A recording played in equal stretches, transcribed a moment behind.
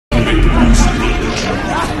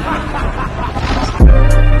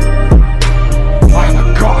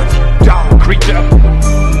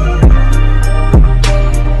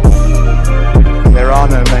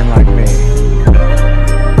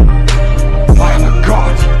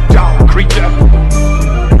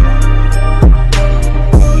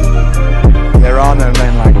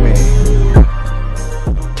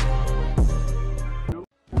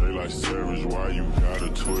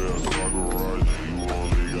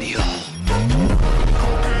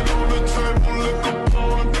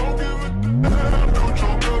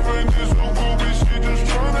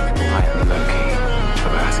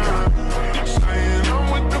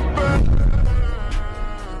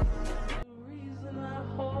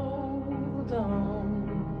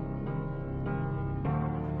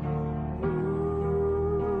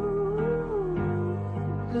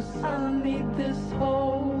this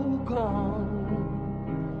hole gone?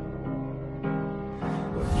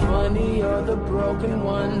 Funny, you're the broken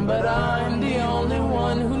one, but I'm the only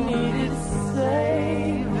one who needed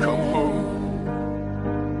saving. Come home.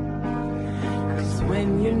 'Cause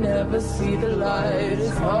when you never see the light,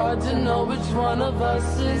 it's hard to know which one of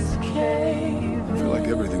us is caving. I feel like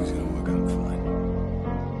everything's gonna work out fine.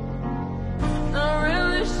 Not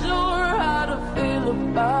really sure how to feel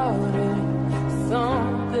about it.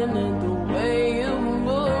 Something in the way you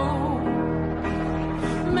move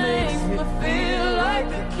makes me feel like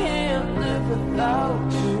I can't live without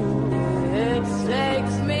you. It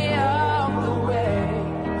takes me out the way.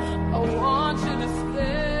 I want you to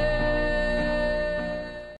stay.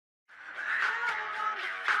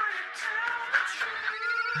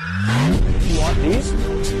 You want these?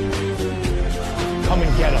 Come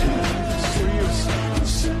and get them.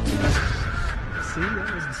 See, that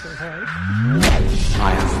wasn't so hard.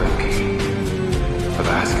 I am Loki of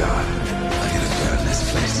Asgard. I'm gonna burn this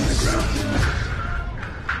place to the ground.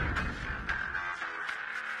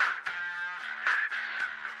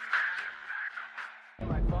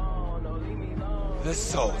 The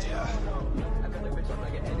soldier.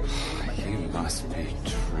 You must be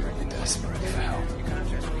truly desperate for help.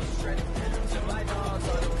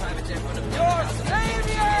 Your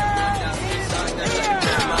savior is here!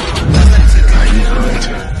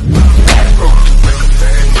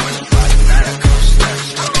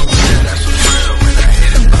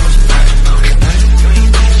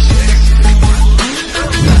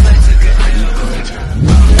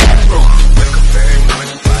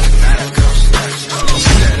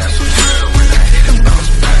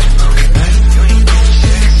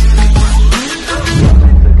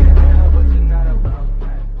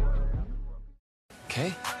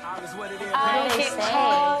 Okay?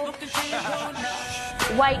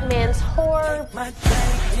 White man's whore.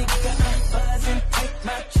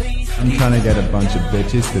 I'm trying to get a bunch of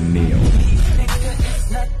bitches to kneel.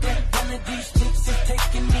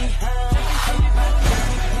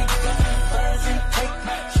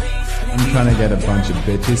 I'm trying to get a bunch of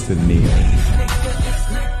bitches to kneel.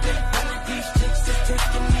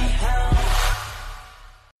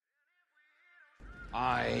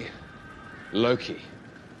 I, Loki,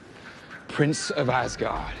 Prince of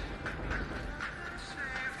Asgard.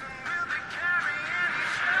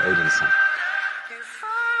 Odin's son.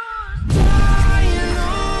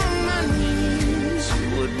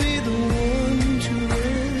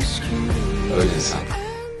 Odin's son.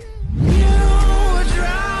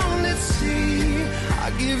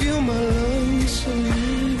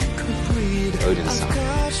 Odin's son.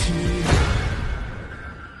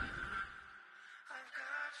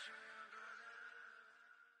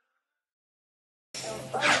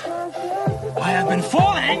 I have been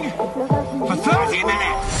falling for 30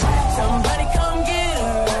 minutes. Somebody come get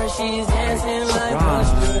her, she's dancing like a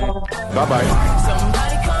stripper. Bye-bye.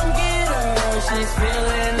 Somebody come get her, she's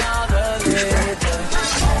feeling all the liquor.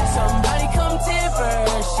 Somebody come tip her,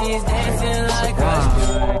 she's dancing like a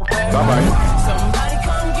stripper. Bye-bye. Somebody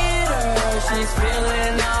come get her, she's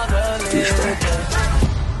feeling all the liquor.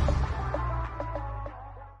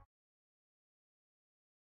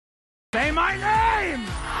 Say my name!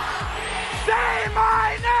 Say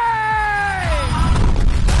my name!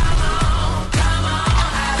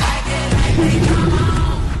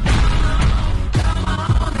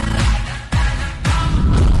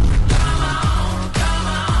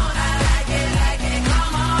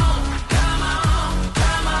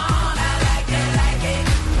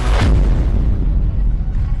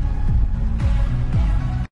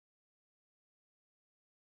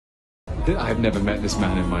 I've never met this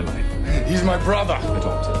man in my life. He's my brother.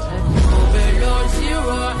 Adopted.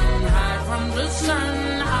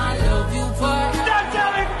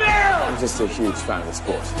 I'm just a huge fan of the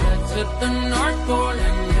sport.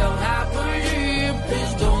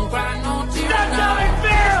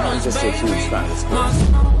 I'm just a huge fan of the sport.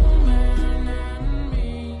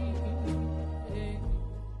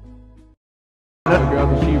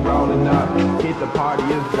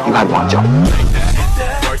 You had one job.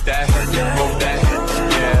 Work that, move that,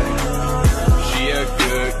 yeah. She a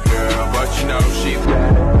good girl, but you know she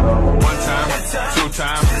one time, two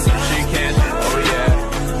times, she can, oh yeah.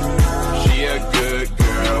 She a good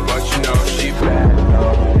girl, but you know she bad.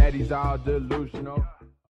 Daddy's all delusional.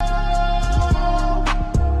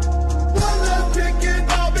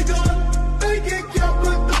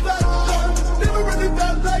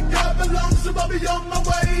 On my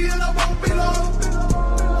way and I won't be long.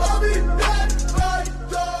 I'll be dead by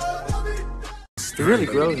dawn. It really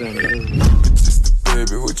grows on you. Just a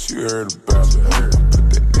baby, what you heard about me? Put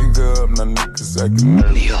that nigga up, now niggas acting.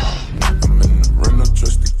 I'm in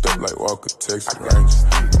Walker, Texas Rangers.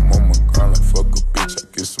 I'm on my grind like fuck a bitch, I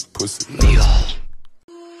get some pussy.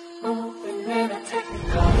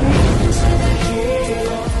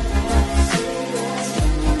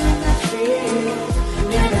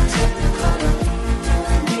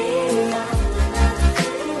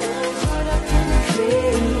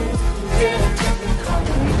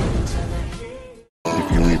 If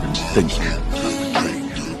you even think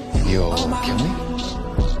you'll kill me,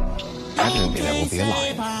 evidently there will be a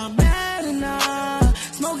lie. I'm mad enough.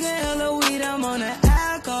 Smoking hella weed, I'm on the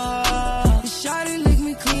alcohol. Shawty lick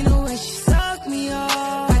me clean away, she suck me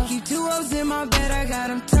off. I keep 2 O's in my bed, I got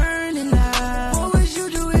them turning out. What would you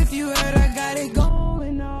do if you heard I got it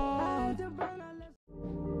going on?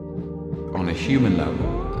 On a human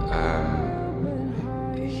level,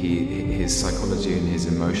 his psychology and his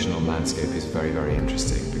emotional landscape is very, very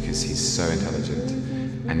interesting because he's so intelligent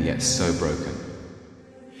and yet so broken.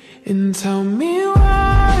 And tell me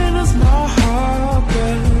why does my heart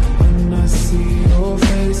break when I see your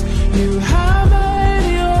face? You have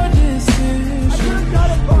made your decision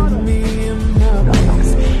with me in my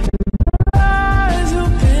place. Eyes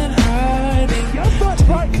you've been hiding,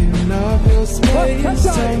 taking up your space.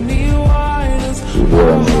 Tell me why does my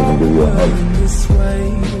heart break this way?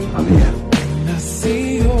 I'm here. When I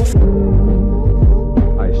see your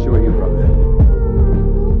I assure you, brother,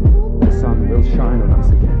 the sun will shine on us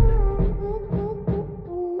again.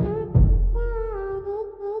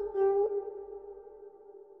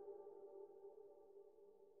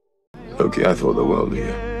 Loki, I thought the world of you.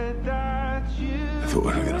 I thought we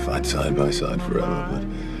were going to fight side by side forever, but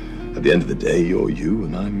at the end of the day, you're you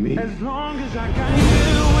and I'm me. I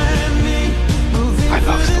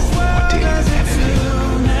love Thor more dearly than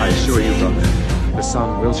anything. I assure you, brother, the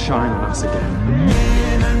sun will shine on us again.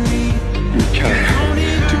 We can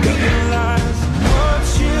together.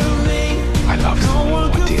 I love Thor more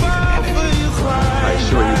dearly than anything. I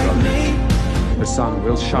assure you, brother, the sun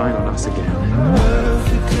will shine on us again.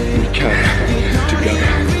 We can together.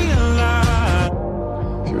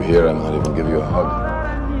 If you're here, I might even give you a hug.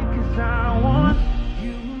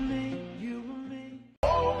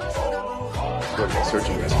 Look,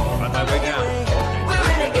 searching guys. On my way down.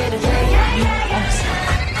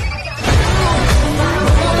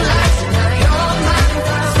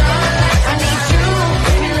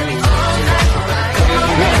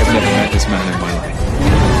 I've never met this man in my life.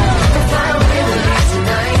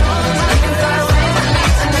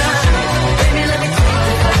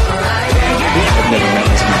 I've never met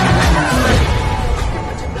this man.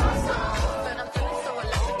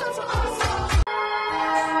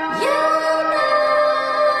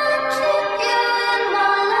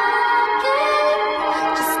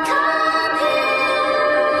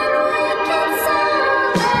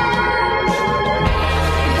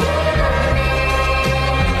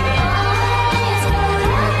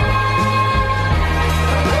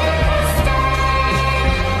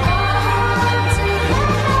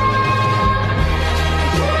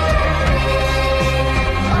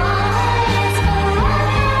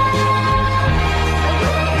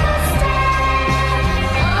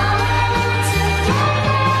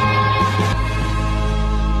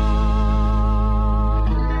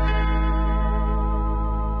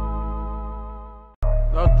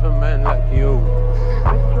 Not to men like you.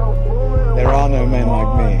 There are no men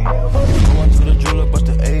like me. Going to the jeweler, bust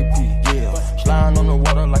the AP, yeah. Sliding on the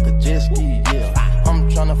water like a jet ski, yeah. I'm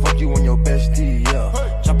tryna fuck you on your bestie, yeah.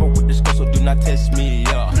 Chop up with this girl, so do not test me,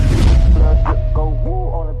 yeah.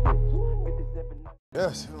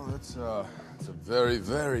 Yes, well, that's a very,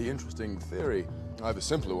 very interesting theory. I have a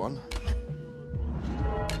simpler one.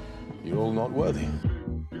 You're all not worthy.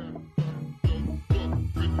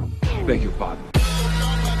 Beg your pardon.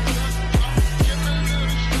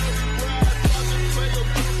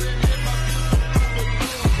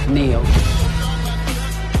 Neil.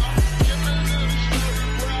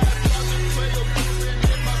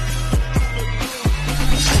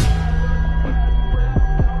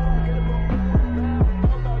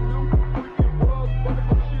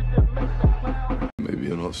 Maybe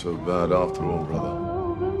you're not so bad after all, brother.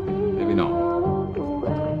 Maybe not.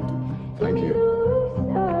 Thank you.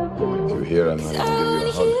 If you're here, I might even give you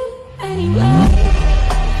a hug.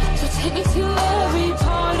 So take me to every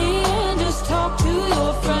party and just talk to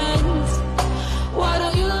your friends. Why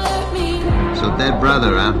don't you let me So dead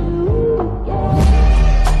brother, huh?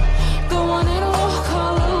 go on and walk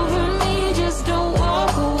all over me? Just don't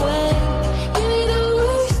walk away. Give me the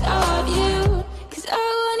worst of you, 'cause I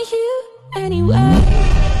want you anyway.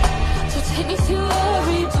 So take me to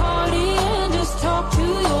every party and just talk to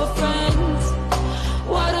your friends.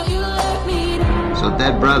 Why don't you let me So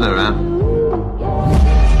dead brother, huh?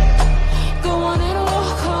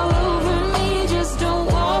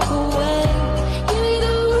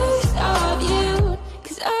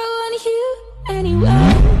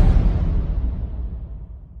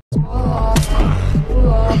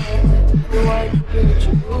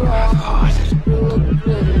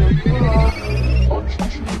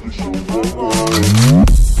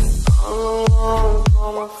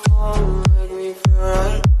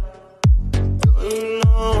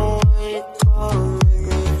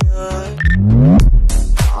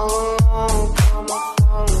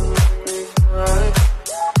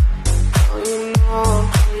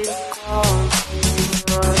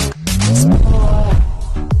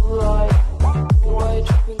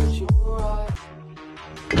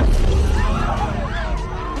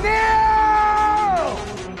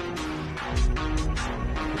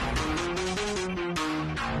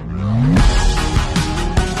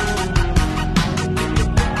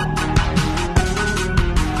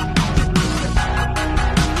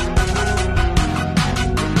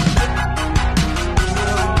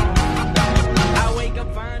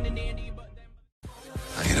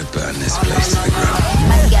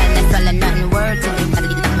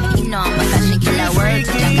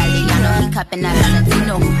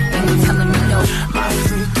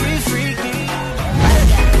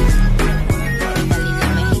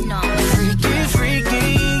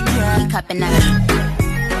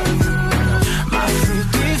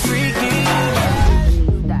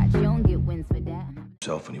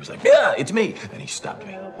 himself, and he was like, "Yeah, it's me," and he stopped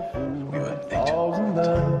me. We were angels.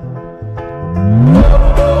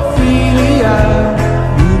 Ophelia,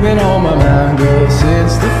 you've been on my mind, girl,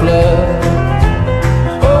 since the flood.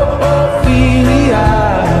 Oh, Ophelia,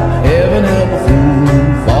 heaven help a fool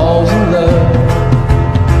who falls in love.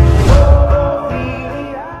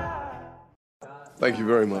 Thank you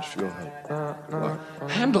very much for your help.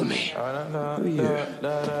 Handle me. Who are you?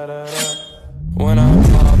 When I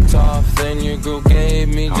popped off, then your girl gave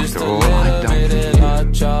me just a little bit of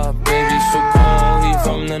hot chop. Baby, so cold, he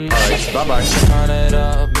from the north. Bye-bye.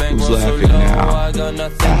 Who's laughing now? I got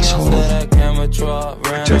nothing else that I can withdraw.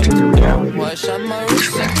 Protecting your reality.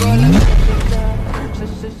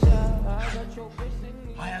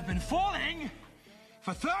 I have been falling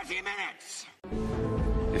for 30 minutes.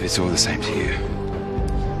 If it's all the same to you,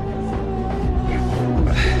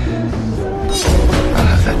 I'll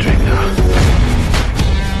have that drink now.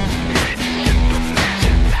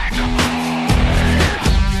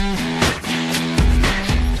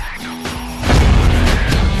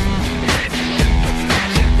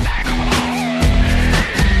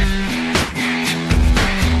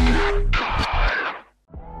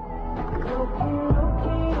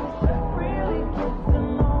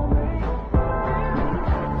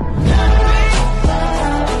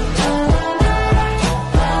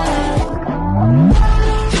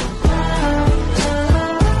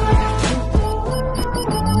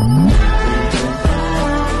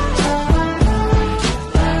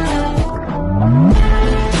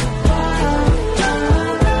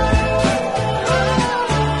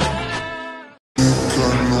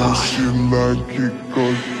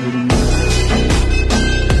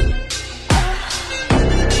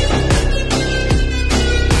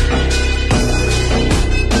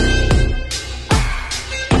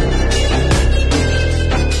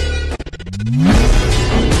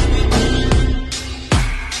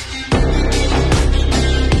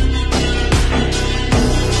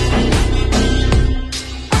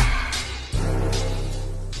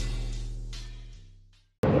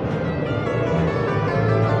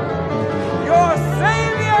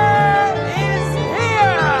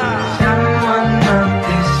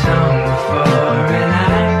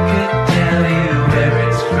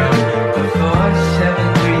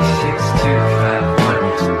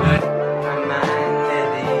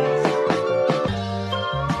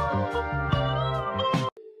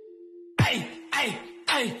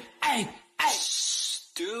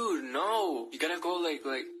 Dude, no. You gotta go like,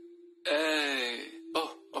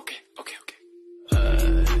 oh, okay.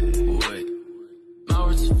 Wait. My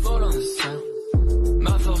words float on the sound.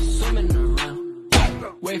 Mouth all swimming around.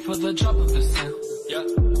 Wait for the drop of the sound. Yeah.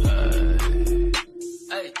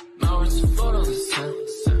 Hey. My words float on the sound.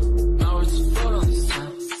 My words float on the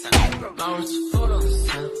sound. My words float on the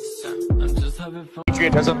sound. I'm just having fun.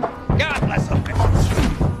 Patriotism. God bless them.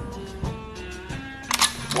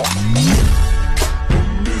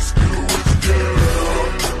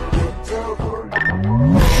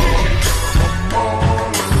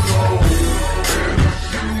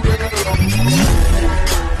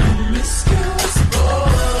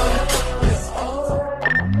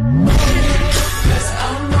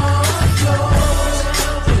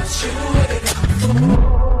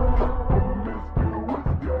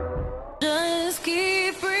 Just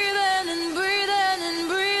keep breathing and breathing and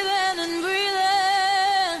breathing and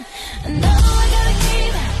breathing. And now I gotta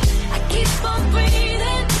I keep on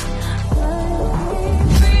breathing.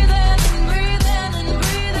 Breathing and breathing and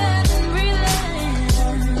breathing and breathing.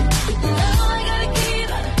 And now I gotta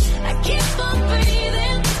I keep on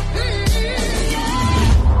breathing.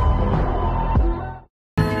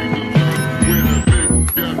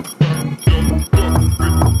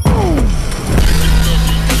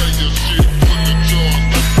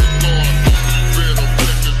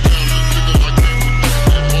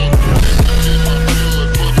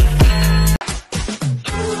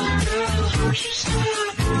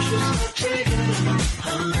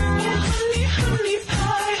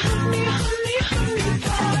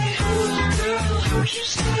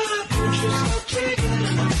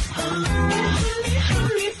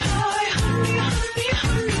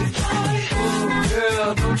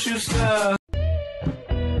 Don't you stop.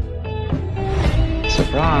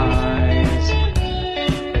 Surprise!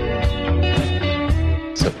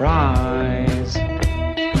 Surprise!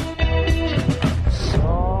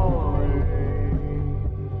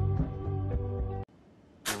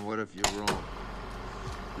 And what if you're wrong?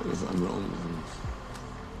 What if I'm wrong, then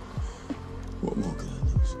what more can I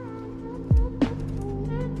lose?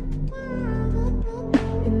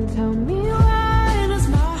 And tell me why does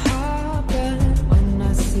my heart burn when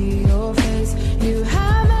I see your face? You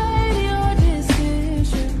have made your decision.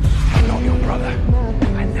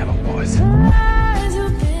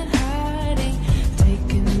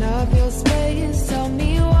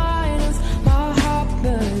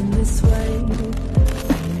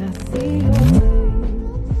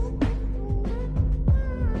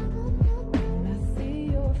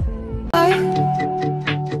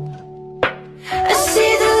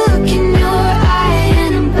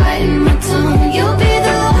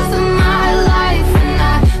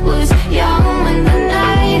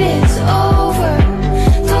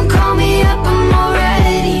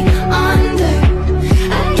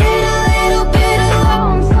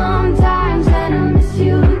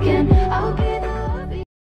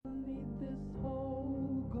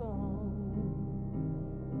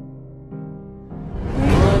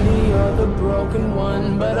 broken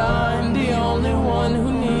one, but I'm the only one who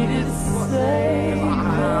needed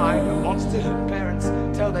saving. Wants to parents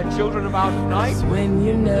tell their children about at night. When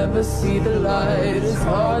you never see the light, it's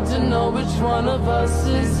hard to know which one of us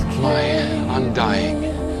is My undying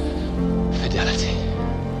fidelity.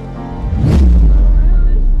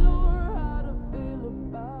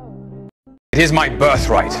 It is my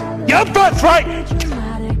birthright. Your birthright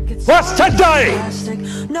was today!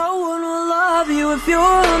 No one will love you if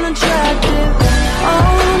you're unattractive.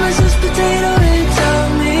 Oh, Mrs. Potato Head, tell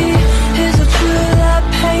me, is it true that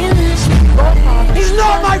pain is He's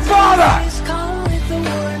not my father! come with the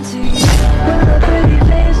warranty? Will a pretty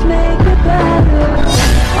face make it better?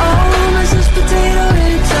 Oh, Mrs. Potato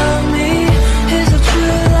Head, tell me, is it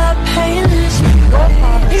true that pain is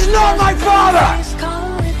He's not my father!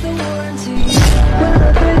 come with the warranty? Will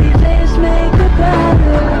a pretty face make it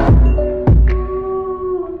better?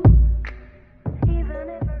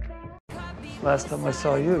 Last time I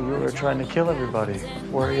saw you, you were trying to kill everybody.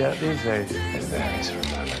 Where are you at these days? It varies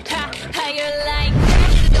from moment to moment.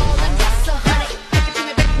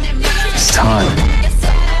 It's time.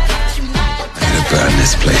 I'm gonna burn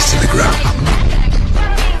this place to the ground.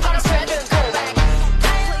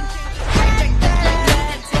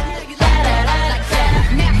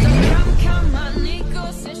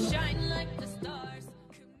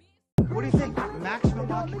 What do you think?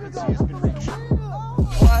 Maximum occupancy has been reached.